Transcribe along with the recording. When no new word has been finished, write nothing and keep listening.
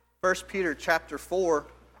1 Peter chapter 4.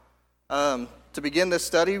 To begin this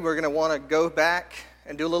study, we're going to want to go back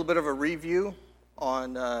and do a little bit of a review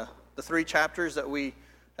on the three chapters that we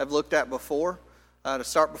have looked at before. To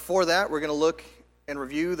start before that, we're going to look and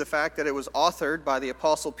review the fact that it was authored by the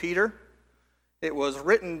Apostle Peter. It was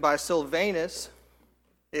written by Silvanus.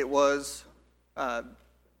 It was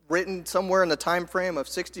written somewhere in the time frame of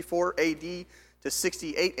 64 AD to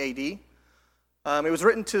 68 AD. It was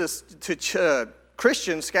written to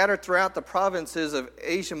Christians scattered throughout the provinces of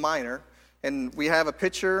Asia Minor. And we have a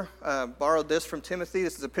picture, borrowed this from Timothy.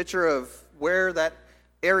 This is a picture of where that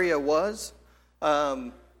area was,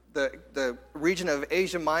 the region of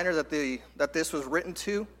Asia Minor that this was written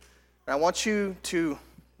to. And I want you to,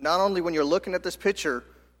 not only when you're looking at this picture,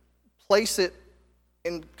 place it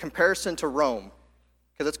in comparison to Rome,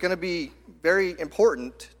 because it's going to be very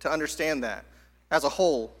important to understand that as a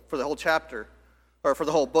whole for the whole chapter, or for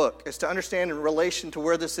the whole book, is to understand in relation to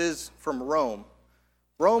where this is from Rome.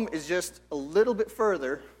 Rome is just a little bit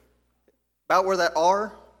further, about where that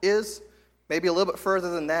R is, maybe a little bit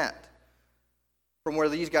further than that from where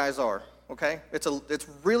these guys are, okay? It's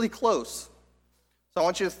really close. So I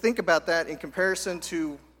want you to think about that in comparison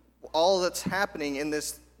to all that's happening in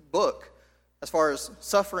this book as far as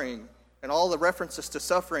suffering and all the references to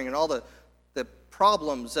suffering and all the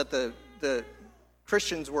problems that the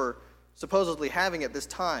Christians were supposedly having at this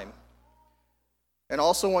time. And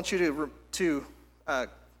also want you to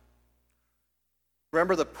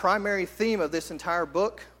remember the primary theme of this entire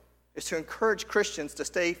book is to encourage Christians to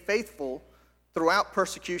stay faithful throughout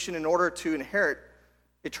persecution in order to inherit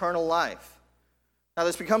eternal life. Now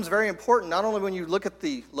this becomes very important not only when you look at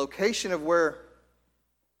the location of where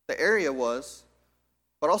the area was,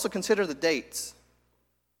 but also consider the dates.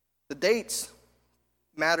 The dates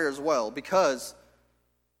matter as well because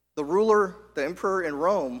the ruler, the emperor in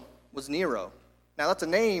Rome was Nero. Now that's a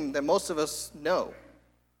name that most of us know.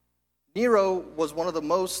 Nero was one of the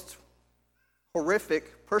most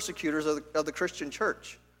horrific persecutors of the Christian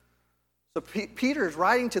church. So Peter is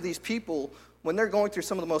writing to these people when they're going through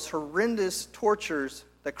some of the most horrendous tortures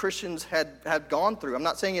that Christians had gone through. I'm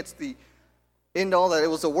not saying it's the end all, that it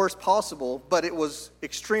was the worst possible, but it was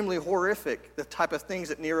extremely horrific, the type of things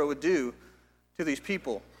that Nero would do to these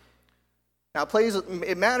people. Now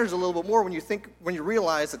it matters a little bit more when you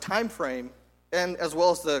realize the time frame, and as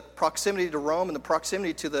well as the proximity to Rome and the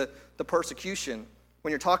proximity to the persecution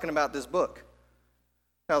when you're talking about this book.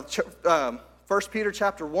 Now, 1 Peter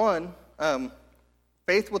chapter 1,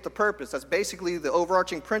 faith with the purpose. That's basically the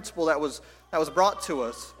overarching principle that was brought to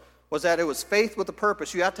us, was that it was faith with a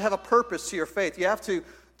purpose. You have to have a purpose to your faith. You have to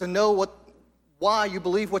know why you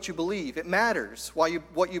believe what you believe. It matters what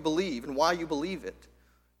you believe and why you believe it.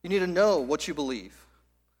 You need to know what you believe.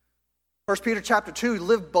 1 Peter chapter 2,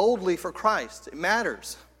 live boldly for Christ. It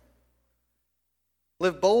matters.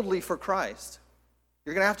 Live boldly for Christ.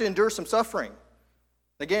 You're going to have to endure some suffering.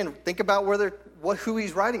 Again, think about who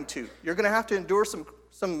he's writing to. You're going to have to endure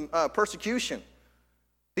some persecution.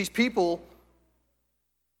 These people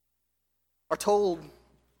are told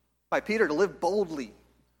by Peter to live boldly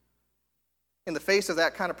in the face of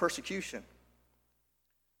that kind of persecution.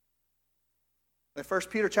 In 1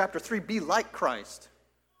 Peter chapter 3, be like Christ.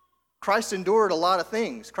 Christ endured a lot of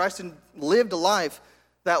things. Christ lived a life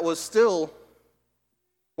that was still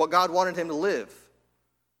what God wanted him to live.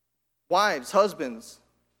 Wives, husbands,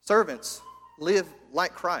 servants, live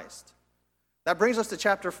like Christ. That brings us to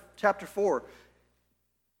chapter 4.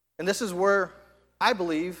 And this is where I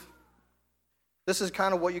believe this is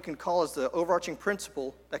kind of what you can call as the overarching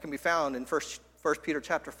principle that can be found in 1 Peter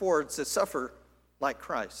chapter 4. It says, suffer like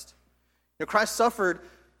Christ. You know, Christ suffered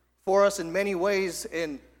for us in many ways,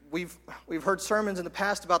 and we've heard sermons in the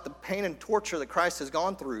past about the pain and torture that Christ has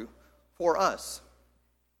gone through for us.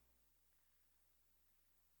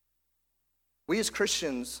 We as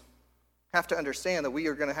Christians have to understand that we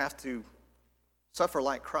are going to have to suffer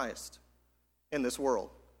like Christ in this world.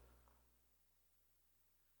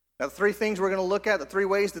 Now, the three things we're going to look at, the three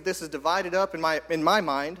ways that this is divided up in my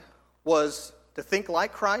mind, was to think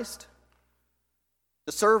like Christ,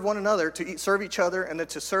 to serve one another, to serve each other, and then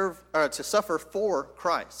to suffer for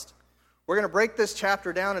Christ. We're going to break this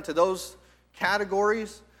chapter down into those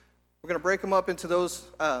categories. We're going to break them up into those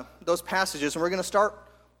passages, and we're going to start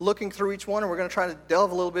looking through each one, and we're going to try to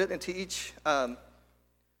delve a little bit into each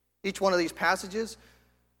one of these passages.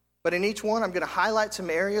 But in each one, I'm going to highlight some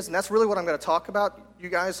areas, and that's really what I'm going to talk about. You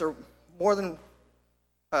guys are more than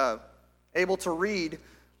able to read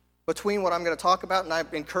between what I'm going to talk about, and I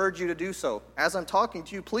encourage you to do so. As I'm talking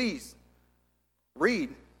to you, please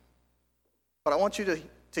read. But I want you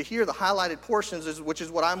to hear the highlighted portions, which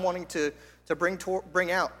is what I'm wanting to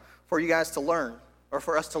bring out. for you guys to learn, or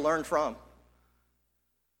for us to learn from.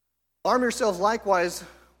 Arm yourselves likewise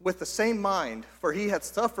with the same mind, for he hath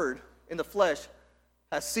suffered in the flesh,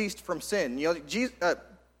 has ceased from sin.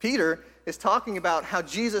 Peter is talking about how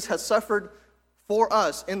Jesus has suffered for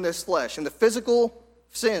us in this flesh. In the physical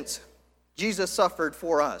sense, Jesus suffered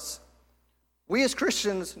for us. We as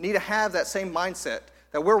Christians need to have that same mindset,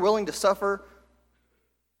 that we're willing to suffer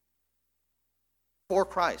for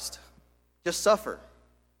Christ. Just suffer.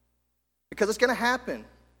 Because it's going to happen.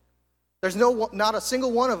 There's not a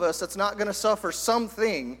single one of us that's not going to suffer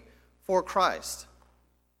something for Christ.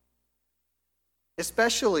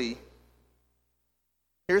 Especially,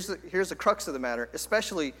 here's the crux of the matter,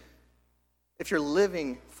 especially if you're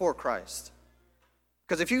living for Christ.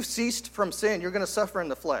 Because if you've ceased from sin, you're going to suffer in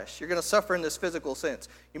the flesh. You're going to suffer in this physical sense.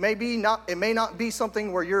 It may not be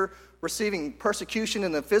something where you're receiving persecution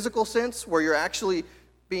in the physical sense, where you're actually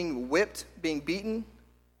being whipped, being beaten,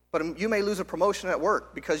 but you may lose a promotion at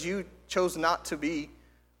work because you chose not to be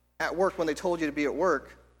at work when they told you to be at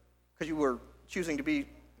work because you were choosing to be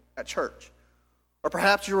at church. Or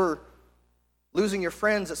perhaps you were losing your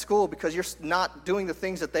friends at school because you're not doing the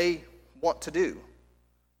things that they want to do.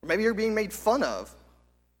 Or maybe you're being made fun of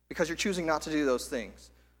because you're choosing not to do those things.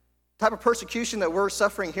 The type of persecution that we're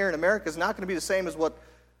suffering here in America is not going to be the same as what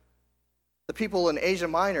the people in Asia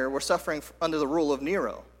Minor were suffering under the rule of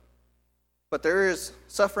Nero. But there is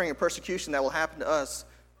suffering and persecution that will happen to us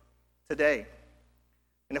today.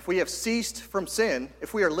 And if we have ceased from sin,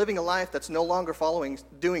 if we are living a life that's no longer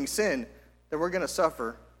doing sin, then we're going to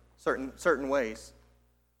suffer certain ways.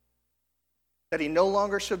 That he no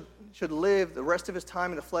longer should live the rest of his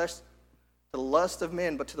time in the flesh to the lust of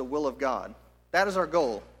men, but to the will of God. That is our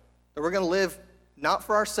goal. That we're going to live not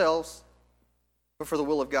for ourselves, but for the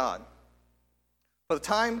will of God. For the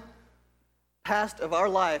time past of our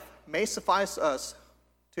life may suffice us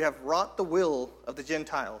to have wrought the will of the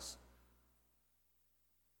Gentiles.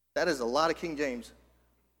 That is a lot of King James.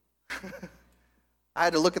 I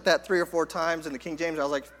had to look at that 3 or 4 times in the King James. I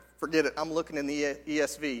was like, forget it, I'm looking in the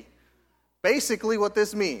ESV. Basically what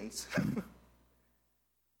this means,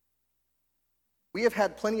 we have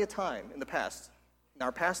had plenty of time in the past, in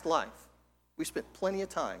our past life. We spent plenty of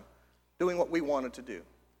time doing what we wanted to do.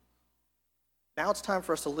 Now it's time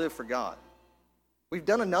for us to live for God. We've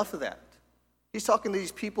done enough of that. He's talking to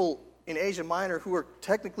these people in Asia Minor who are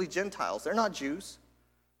technically Gentiles. They're not Jews.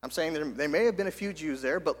 I'm saying there may have been a few Jews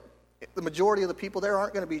there, but the majority of the people there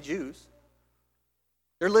aren't going to be Jews.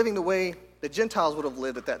 They're living the way the Gentiles would have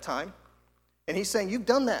lived at that time. And he's saying, you've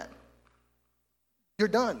done that. You're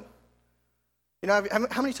done. You know,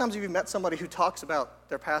 how many times have you met somebody who talks about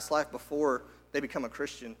their past life before they become a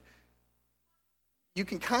Christian? You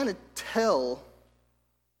can kind of tell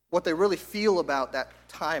what they really feel about that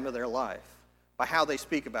time of their life by how they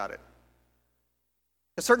speak about it.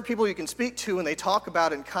 There's certain people you can speak to and they talk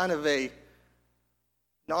about it in kind of a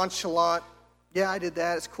nonchalant, yeah, I did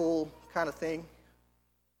that, it's cool kind of thing.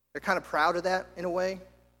 They're kind of proud of that in a way.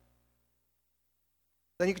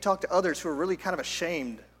 Then you can talk to others who are really kind of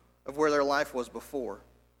ashamed of where their life was before.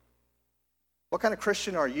 What kind of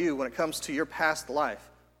Christian are you when it comes to your past life?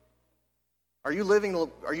 Are you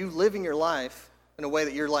living your life in a way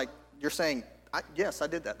that you're saying, yes, I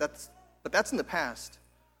did that. But that's in the past,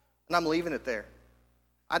 and I'm leaving it there.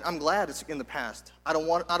 I'm glad it's in the past. I don't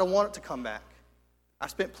want it to come back. I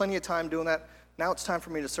spent plenty of time doing that. Now it's time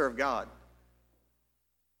for me to serve God.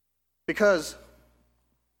 Because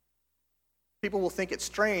people will think it's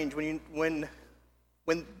strange wherein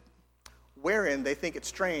they think it's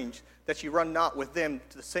strange that you run not with them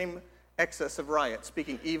to the same excess of riot,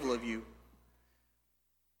 speaking evil of you.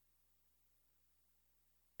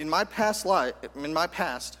 In my past,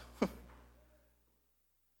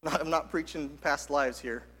 I'm not preaching past lives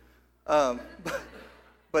here,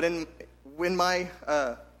 but in my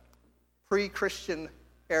pre-Christian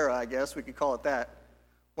era, I guess we could call it that,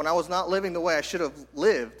 when I was not living the way I should have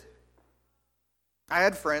lived, I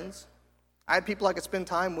had friends. I had people I could spend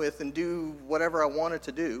time with and do whatever I wanted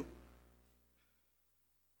to do.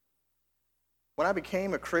 When I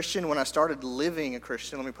became a Christian, when I started living a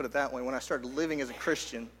Christian, let me put it that way, when I started living as a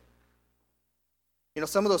Christian,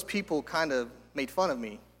 some of those people kind of made fun of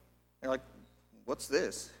me. They're like, what's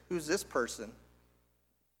this? Who's this person?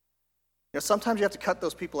 Sometimes you have to cut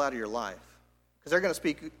those people out of your life because they're going to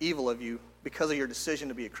speak evil of you because of your decision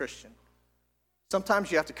to be a Christian. Sometimes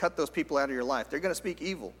you have to cut those people out of your life. They're going to speak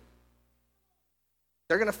evil.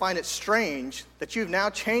 They're going to find it strange that you've now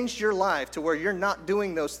changed your life to where you're not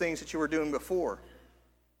doing those things that you were doing before.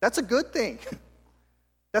 That's a good thing.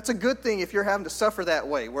 That's a good thing if you're having to suffer that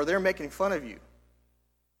way, where they're making fun of you.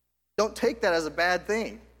 Don't take that as a bad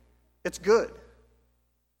thing. It's good.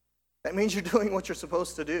 That means you're doing what you're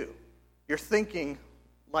supposed to do. You're thinking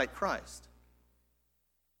like Christ.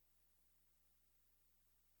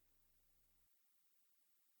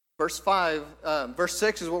 Verse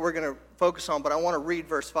 6 is what we're going to focus on, but I want to read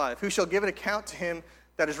verse 5. Who shall give an account to him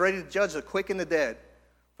that is ready to judge the quick and the dead?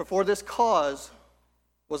 For this cause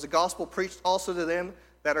was the gospel preached also to them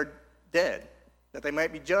that are dead, that they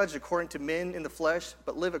might be judged according to men in the flesh,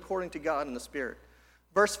 but live according to God in the Spirit.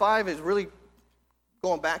 Verse 5 is really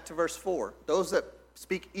going back to verse 4. Those that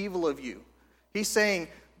speak evil of you. He's saying,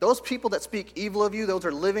 those people that speak evil of you, those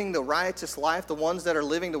are living the riotous life, the ones that are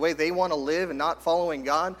living the way they want to live and not following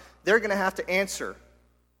God, they're going to have to answer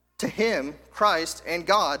to him, Christ, and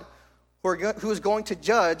God, who is going to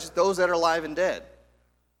judge those that are alive and dead.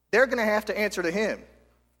 They're going to have to answer to him.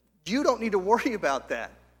 You don't need to worry about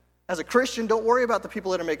that. As a Christian, don't worry about the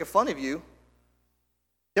people that are making fun of you.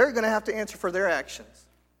 They're going to have to answer for their actions.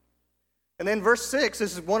 And then verse 6,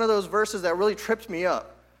 this is one of those verses that really tripped me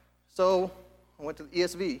up. So I went to the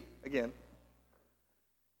ESV again.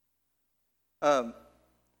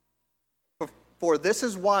 For this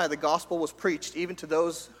is why the gospel was preached even to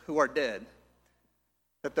those who are dead,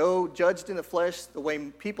 that though judged in the flesh the way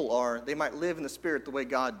people are, they might live in the spirit the way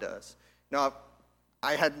God does. Now,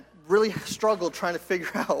 I had really struggled trying to figure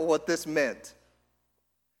out what this meant.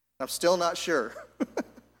 I'm still not sure.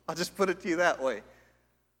 I'll just put it to you that way.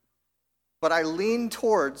 But I lean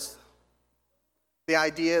towards the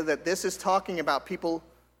idea that this is talking about people,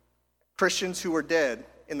 Christians who were dead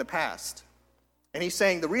in the past. And he's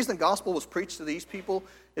saying the reason the gospel was preached to these people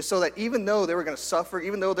is so that even though they were going to suffer,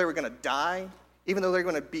 even though they were going to die, even though they're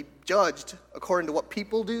going to be judged according to what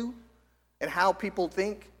people do and how people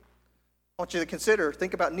think, I want you to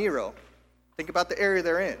think about Nero. Think about the area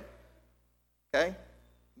they're in. Okay?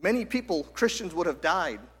 Many people, Christians, would have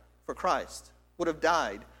died for Christ, would have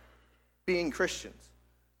died being Christians.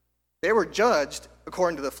 They were judged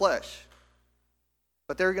according to the flesh,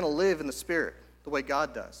 but they're going to live in the Spirit the way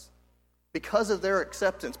God does. Because of their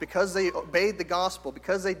acceptance, because they obeyed the gospel,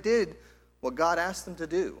 because they did what God asked them to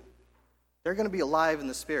do, they're going to be alive in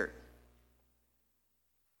the Spirit.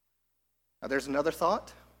 Now, there's another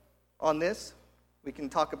thought on this. We can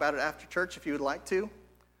talk about it after church if you would like to.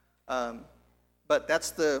 But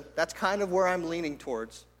that's kind of where I'm leaning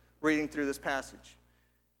towards reading through this passage.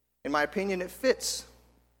 In my opinion, it fits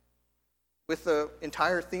with the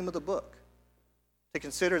entire theme of the book, to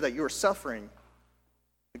consider that you are suffering.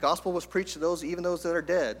 The gospel was preached to those, even those that are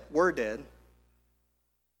dead, were dead.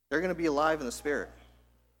 They're going to be alive in the Spirit.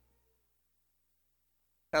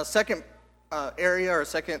 Now, the second area or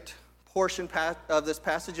second portion of this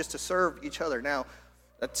passage is to serve each other. Now,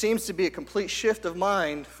 that seems to be a complete shift of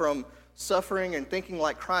mind from suffering and thinking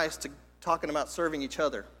like Christ to talking about serving each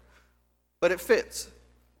other. But it fits.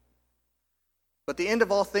 But the end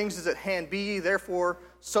of all things is at hand. Be ye therefore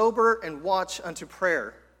sober and watch unto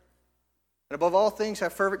prayer. And above all things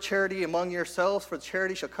have fervent charity among yourselves, for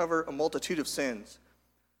charity shall cover a multitude of sins.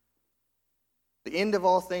 The end of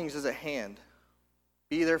all things is at hand.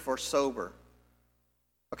 Be therefore sober.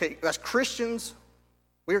 Okay, as Christians,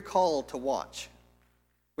 we're called to watch.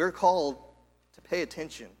 We're called to pay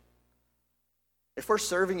attention. If we're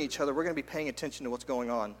serving each other, we're going to be paying attention to what's going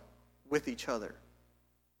on with each other.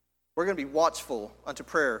 We're going to be watchful unto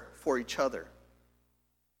prayer for each other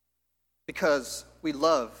because we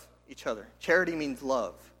love each other. Charity means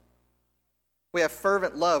love. We have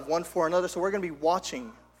fervent love one for another, so we're going to be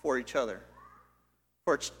watching for each other.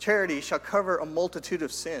 For charity shall cover a multitude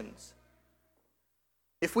of sins.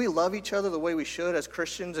 If we love each other the way we should as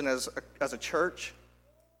Christians and as a church,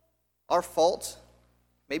 our faults,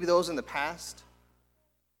 maybe those in the past,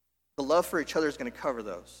 the love for each other is going to cover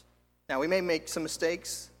those. Now, we may make some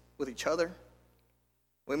mistakes with each other.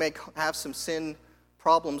 We may have some sin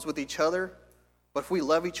problems with each other, but if we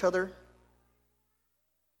love each other,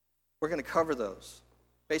 we're going to cover those.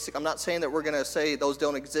 Basically, I'm not saying that we're going to say those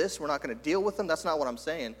don't exist. We're not going to deal with them. That's not what I'm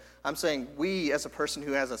saying. I'm saying we as a person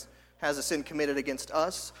who has a sin committed against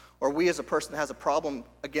us, or we as a person that has a problem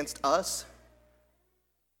against us,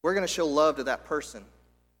 we're going to show love to that person.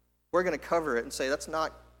 We're going to cover it and say, that's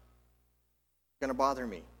not going to bother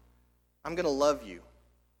me. I'm going to love you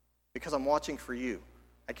because I'm watching for you.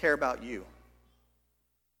 I care about you.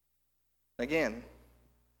 Again,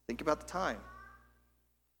 think about the time.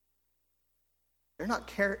 They don't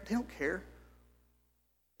care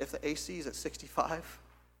if the AC is at 65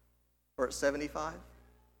 or at 75.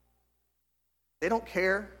 They don't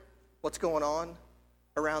care what's going on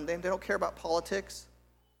around them. They don't care about politics.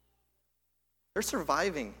 They're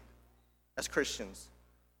surviving as Christians.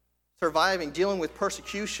 Surviving, dealing with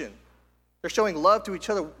persecution. They're showing love to each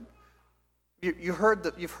other. You've heard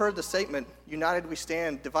the statement, united we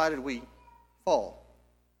stand, divided we fall.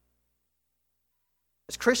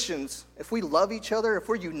 As Christians, if we love each other, if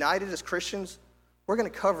we're united as Christians, we're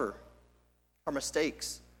going to cover our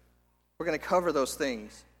mistakes. We're going to cover those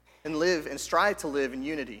things and live and strive to live in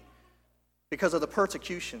unity because of the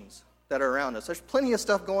persecutions that are around us. There's plenty of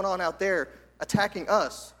stuff going on out there attacking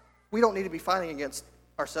us. We don't need to be fighting against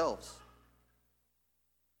ourselves.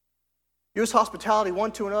 Use hospitality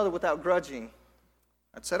one to another without grudging.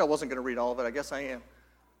 I said I wasn't going to read all of it. I guess I am.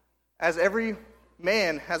 As every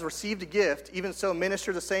man has received a gift, even so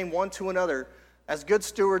minister the same one to another as good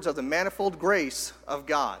stewards of the manifold grace of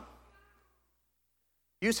God.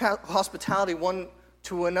 Use hospitality one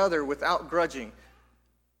to another without grudging.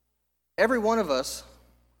 Every one of us,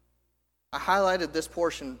 I highlighted this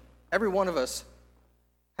portion, every one of us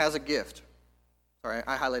has a gift. Sorry,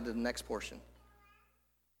 I highlighted the next portion.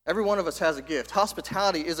 Every one of us has a gift.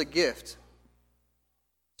 Hospitality is a gift.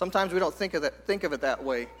 Sometimes we don't think of it that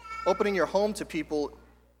way. Opening your home to people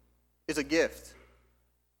is a gift.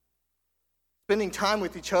 Spending time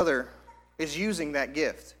with each other is using that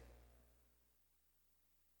gift.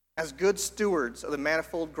 As good stewards of the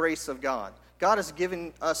manifold grace of God, God has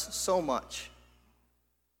given us so much.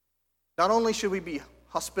 Not only should we be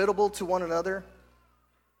hospitable to one another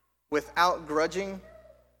without grudging,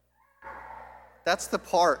 that's the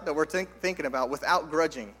part that we're thinking about, without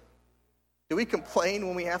grudging. Do we complain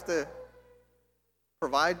when we have to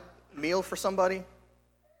provide a meal for somebody?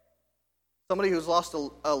 Somebody who's lost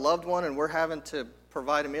a loved one and we're having to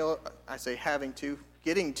provide a meal, I say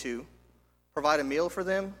getting to provide a meal for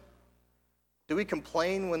them? Do we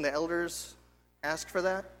complain when the elders ask for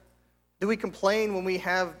that? Do we complain when we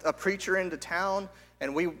have a preacher into town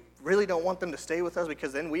and we really don't want them to stay with us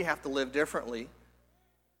because then we have to live differently?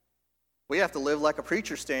 We have to live like a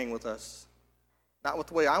preacher staying with us, not with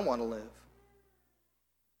the way I want to live.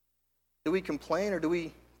 Do we complain or do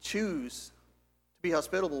we choose to be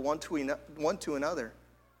hospitable one to another?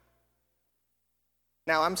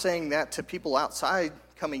 Now, I'm saying that to people outside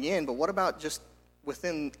coming in, but what about just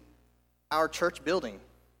within our church building?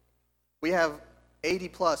 We have 80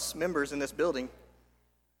 plus members in this building.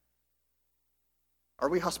 Are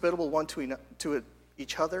we hospitable one to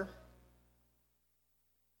each other?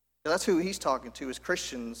 That's who he's talking to, is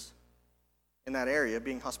Christians in that area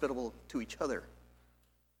being hospitable to each other.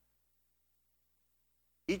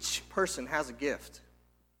 Each person has a gift.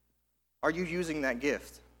 Are you using that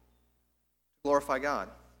gift to glorify God?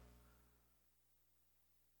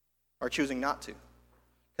 Or choosing not to?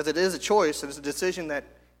 Because it is a choice, and it's a decision that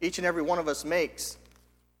each and every one of us makes,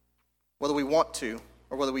 whether we want to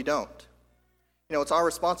or whether we don't. You know, it's our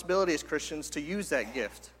responsibility as Christians to use that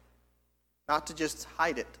gift, not to just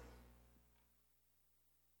hide it.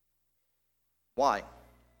 Why?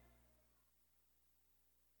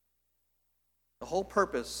 The whole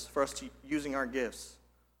purpose for us using our gifts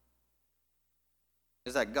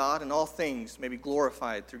is that God in all things may be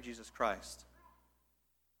glorified through Jesus Christ.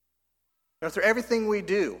 Through everything we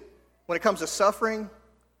do, when it comes to suffering,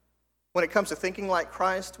 when it comes to thinking like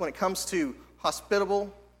Christ, when it comes to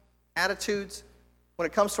hospitable attitudes, when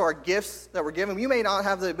it comes to our gifts that we're given, you may not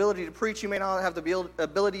have the ability to preach, you may not have the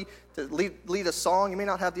ability to lead a song, you may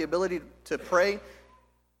not have the ability to pray,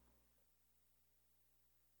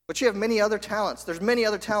 but you have many other talents. There's many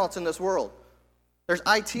other talents in this world. There's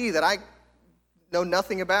IT that I know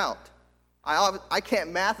nothing about. I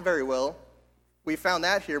can't math very well. We found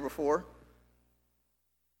that here before.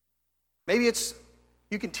 Maybe it's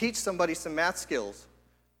you can teach somebody some math skills.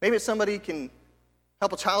 Maybe it's somebody can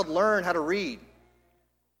help a child learn how to read.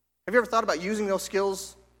 Have you ever thought about using those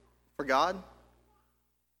skills for God,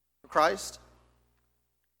 for Christ?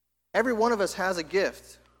 Every one of us has a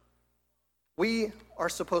gift. We are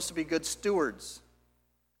supposed to be good stewards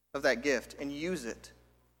of that gift and use it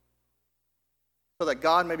so that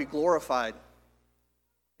God may be glorified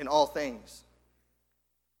in all things.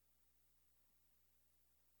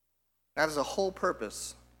 That is the whole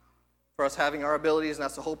purpose for us having our abilities, and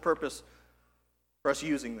that's the whole purpose for us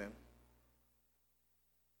using them.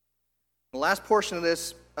 The last portion of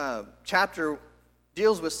this chapter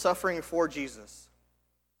deals with suffering for Jesus.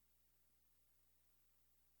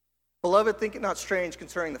 Beloved, think it not strange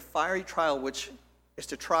concerning the fiery trial which is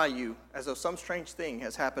to try you, as though some strange thing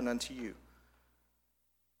has happened unto you.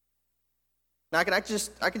 Now, I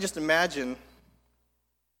can just imagine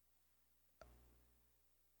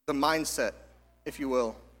the mindset, if you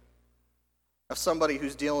will, of somebody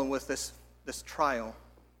who's dealing with this trial.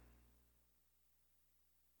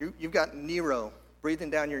 You've got Nero breathing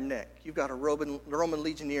down your neck. You've got a Roman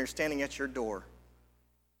legionnaire standing at your door.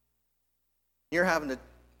 You're having to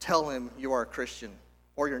tell him you are a Christian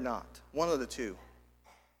or you're not. One of the two.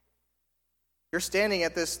 You're standing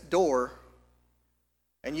at this door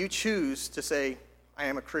and you choose to say, I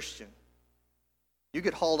am a Christian. You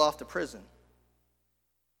get hauled off to prison.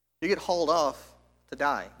 You get hauled off to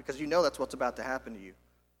die because you know that's what's about to happen to you.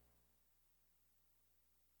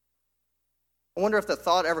 I wonder if the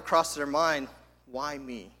thought ever crossed their mind, why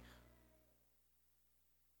me?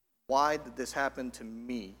 Why did this happen to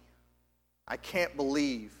me? I can't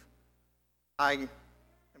believe I am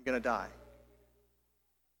going to die.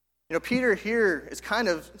 You know, Peter here is kind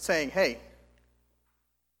of saying, hey,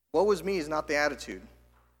 woe is me is not the attitude.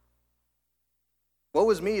 Woe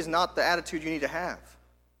is me is not the attitude you need to have.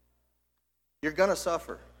 You're going to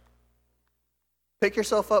suffer. Pick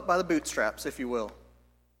yourself up by the bootstraps, if you will.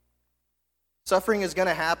 Suffering is going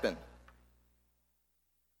to happen.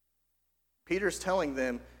 Peter's telling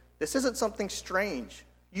them, this isn't something strange.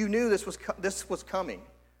 You knew this was coming.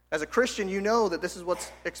 As a Christian, you know that this is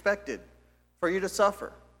what's expected, for you to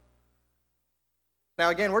suffer. Now,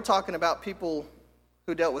 again, we're talking about people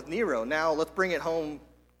who dealt with Nero. Now, let's bring it home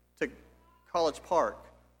to College Park.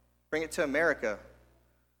 Bring it to America,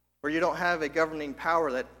 where you don't have a governing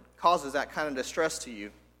power that causes that kind of distress to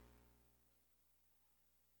you.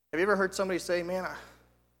 Have you ever heard somebody say, man,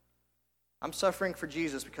 I'm suffering for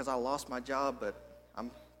Jesus because I lost my job, but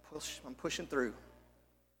I'm pushing through?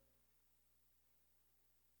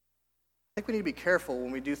 I think we need to be careful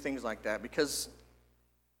when we do things like that, because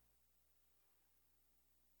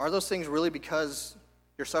are those things really because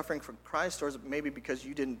you're suffering for Christ, or is it maybe because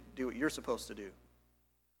you didn't do what you're supposed to do? And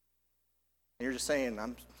you're just saying,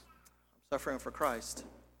 I'm suffering for Christ.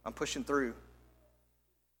 I'm pushing through.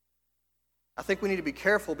 I think we need to be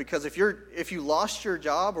careful, because if you lost your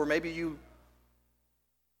job, or maybe you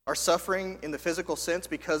are suffering in the physical sense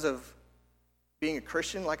because of being a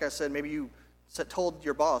Christian, like I said, maybe you told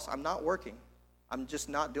your boss, I'm not working. I'm just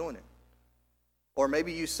not doing it. Or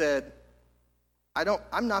maybe you said,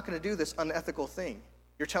 I'm not going to do this unethical thing.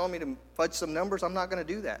 You're telling me to fudge some numbers? I'm not going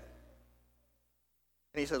to do that.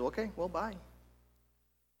 And he says, okay, well, bye.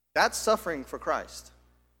 That's suffering for Christ.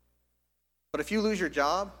 But if you lose your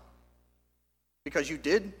job because you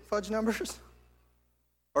did fudge numbers,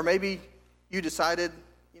 or maybe you decided,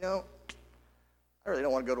 I really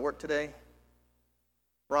don't want to go to work today.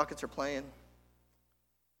 Rockets are playing.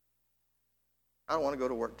 I don't want to go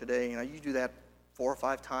to work today. You do that 4 or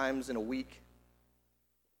 5 times in a week.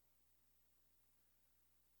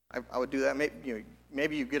 I would do that.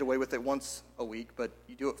 Maybe you get away with it once a week, but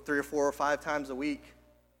you do it 3 or 4 or 5 times a week,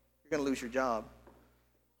 you're going to lose your job.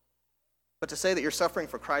 But to say that you're suffering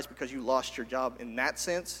for Christ because you lost your job in that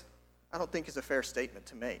sense, I don't think is a fair statement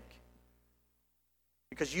to make.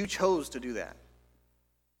 Because you chose to do that.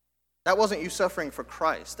 That wasn't you suffering for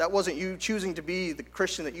Christ. That wasn't you choosing to be the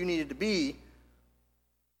Christian that you needed to be,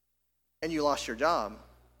 and you lost your job.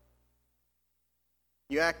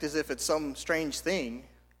 You act as if it's some strange thing.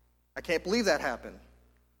 I can't believe that happened.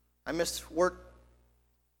 I missed work,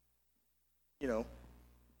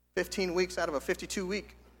 15 weeks out of a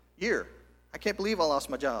 52-week year. I can't believe I lost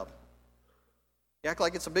my job. You act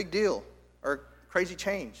like it's a big deal or a crazy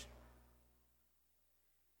change.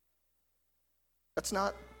 That's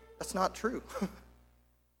not true.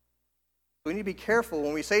 We need to be careful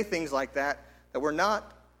when we say things like that we're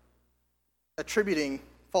not attributing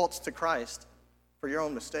faults to Christ for your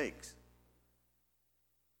own mistakes.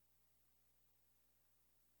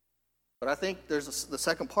 But I think there's the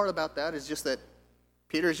second part about that is just that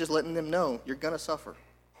Peter is just letting them know, you're going to suffer.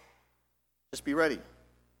 Just be ready.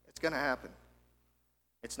 It's going to happen.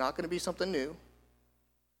 It's not going to be something new.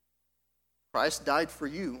 Christ died for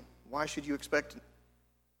you. Why should you expect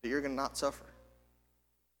that you're going to not suffer?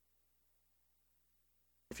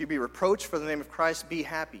 If you be reproached for the name of Christ, be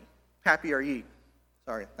happy. Happy are ye.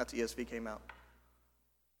 Sorry, that's ESV came out.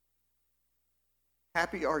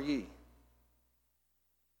 Happy are ye.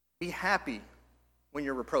 Be happy when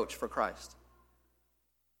you're reproached for Christ.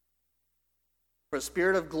 For the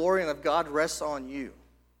Spirit of glory and of God rests on you.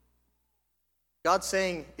 God's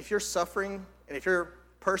saying, if you're suffering and if you're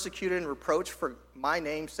persecuted and reproached for my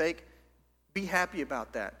name's sake, be happy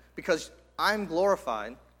about that, because I'm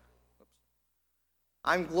glorified.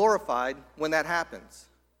 I'm glorified when that happens.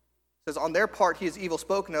 It says, on their part he is evil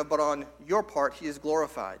spoken of, but on your part he is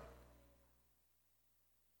glorified.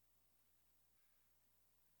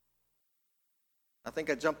 I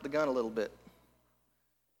think I jumped the gun a little bit.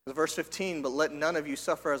 Verse 15, but let none of you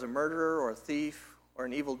suffer as a murderer or a thief or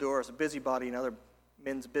an evildoer, as a busybody in other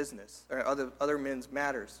men's business, or other men's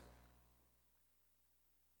matters.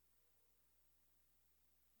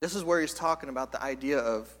 This is where he's talking about the idea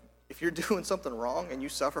of, if you're doing something wrong and you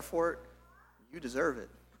suffer for it, you deserve it.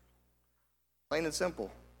 Plain and simple.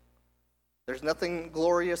 There's nothing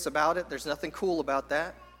glorious about it. There's nothing cool about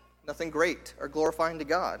that. Nothing great or glorifying to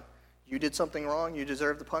God. You did something wrong, you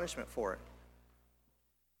deserve the punishment for it.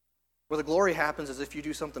 Where the glory happens is if you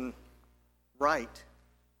do something right,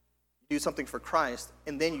 you do something for Christ,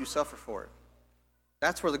 and then you suffer for it.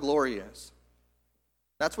 That's where the glory is.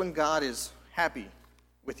 That's when God is happy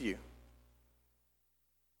with you.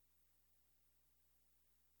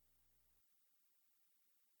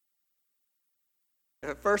 If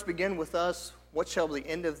it first begin with us, what shall be the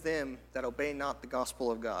end of them that obey not the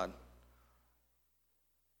gospel of God?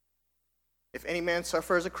 If any man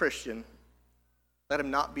suffer as a Christian, let him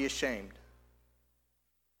not be ashamed.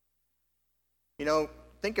 You know,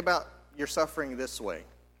 think about your suffering this way,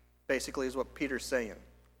 basically is what Peter's saying.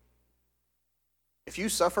 If you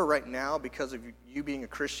suffer right now because of you being a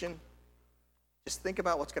Christian, just think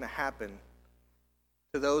about what's going to happen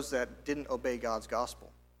to those that didn't obey God's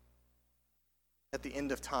gospel at the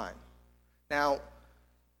end of time. Now,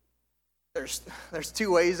 there's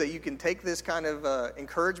two ways that you can take this kind of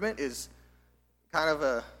encouragement. Is kind of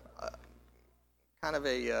a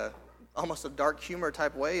almost a dark humor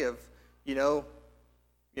type way of,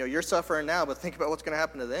 you're suffering now, but think about what's going to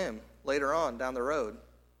happen to them later on down the road.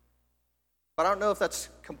 But I don't know if that's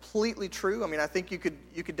completely true. I mean, I think you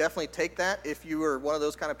could definitely take that if you were one of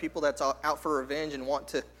those kind of people that's out for revenge and want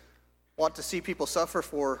to see people suffer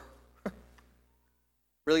for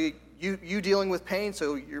really you dealing with pain,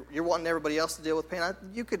 so you're wanting everybody else to deal with pain.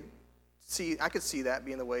 I could see that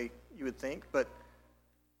being the way you would think, but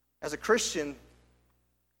as a Christian,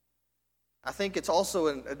 I think it's also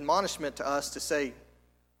an admonishment to us to say,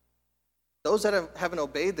 those that haven't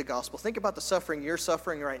obeyed the gospel, think about the suffering you're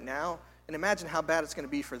suffering right now, and imagine how bad it's going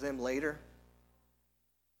to be for them later.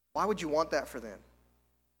 Why would you want that for them?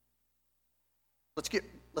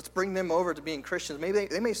 Let's bring them over to being Christians. Maybe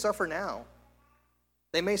they may suffer now.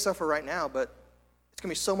 They may suffer right now, but it's going to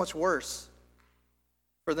be so much worse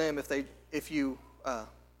for them if you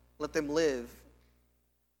let them live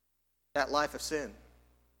that life of sin.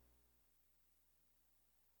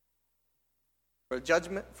 For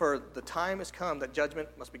the time has come that judgment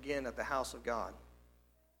must begin at the house of God.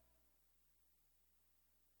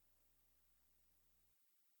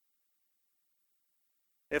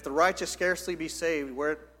 If the righteous scarcely be saved,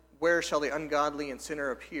 where shall the ungodly and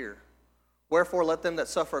sinner appear? Wherefore let them that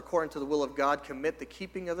suffer according to the will of God commit the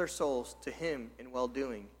keeping of their souls to him in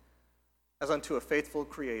well-doing, as unto a faithful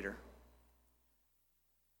Creator.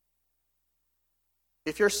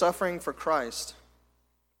 If you're suffering for Christ,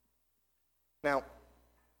 now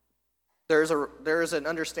there is an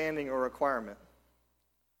understanding or requirement,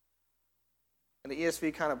 and the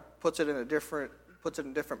ESV kind of puts it in a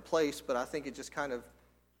different place, but I think it just kind of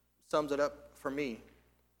sums it up for me.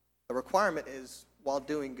 The requirement is while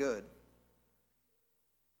doing good.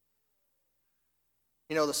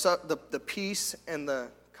 You know, the peace and the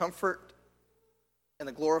comfort and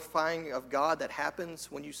the glorifying of God that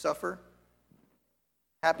happens when you suffer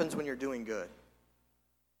happens when you're doing good,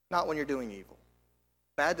 not when you're doing evil.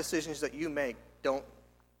 Bad decisions that you make don't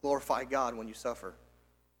glorify God when you suffer.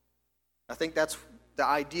 I think that's the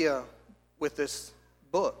idea with this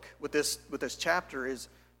book, with this chapter, is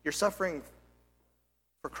you're suffering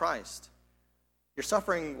for Christ. You're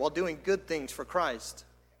suffering while doing good things for Christ.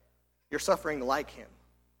 You're suffering like him.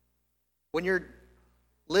 When you're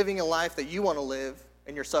living a life that you want to live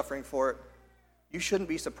and you're suffering for it, you shouldn't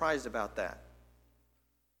be surprised about that.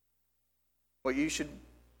 What you should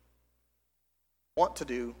want to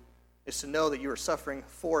do is to know that you are suffering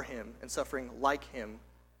for him and suffering like him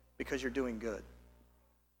because you're doing good.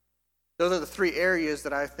 Those are the three areas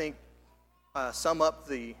that I think sum up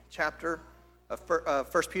the chapter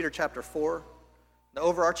of 1 Peter chapter 4, the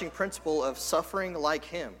overarching principle of suffering like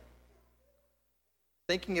him.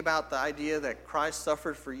 Thinking about the idea that Christ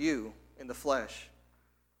suffered for you in the flesh.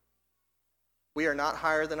 We are not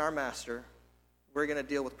higher than our master. We're going to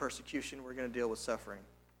deal with persecution. We're going to deal with suffering.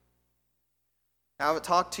 Now, I've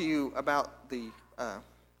talked to you about the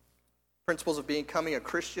principles of becoming a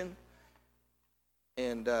Christian,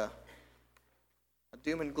 and a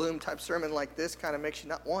doom and gloom type sermon like this kind of makes you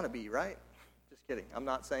not want to be, right? Just kidding. I'm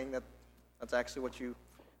not saying that that's actually what you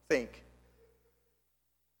think.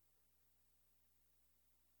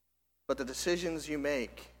 But the decisions you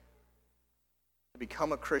make to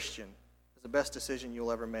become a Christian is the best decision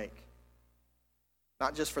you'll ever make.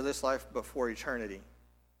 Not just for this life, but for eternity.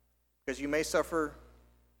 Because you may suffer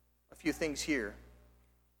a few things here,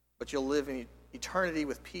 but you'll live in eternity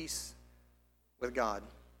with peace with God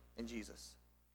in Jesus.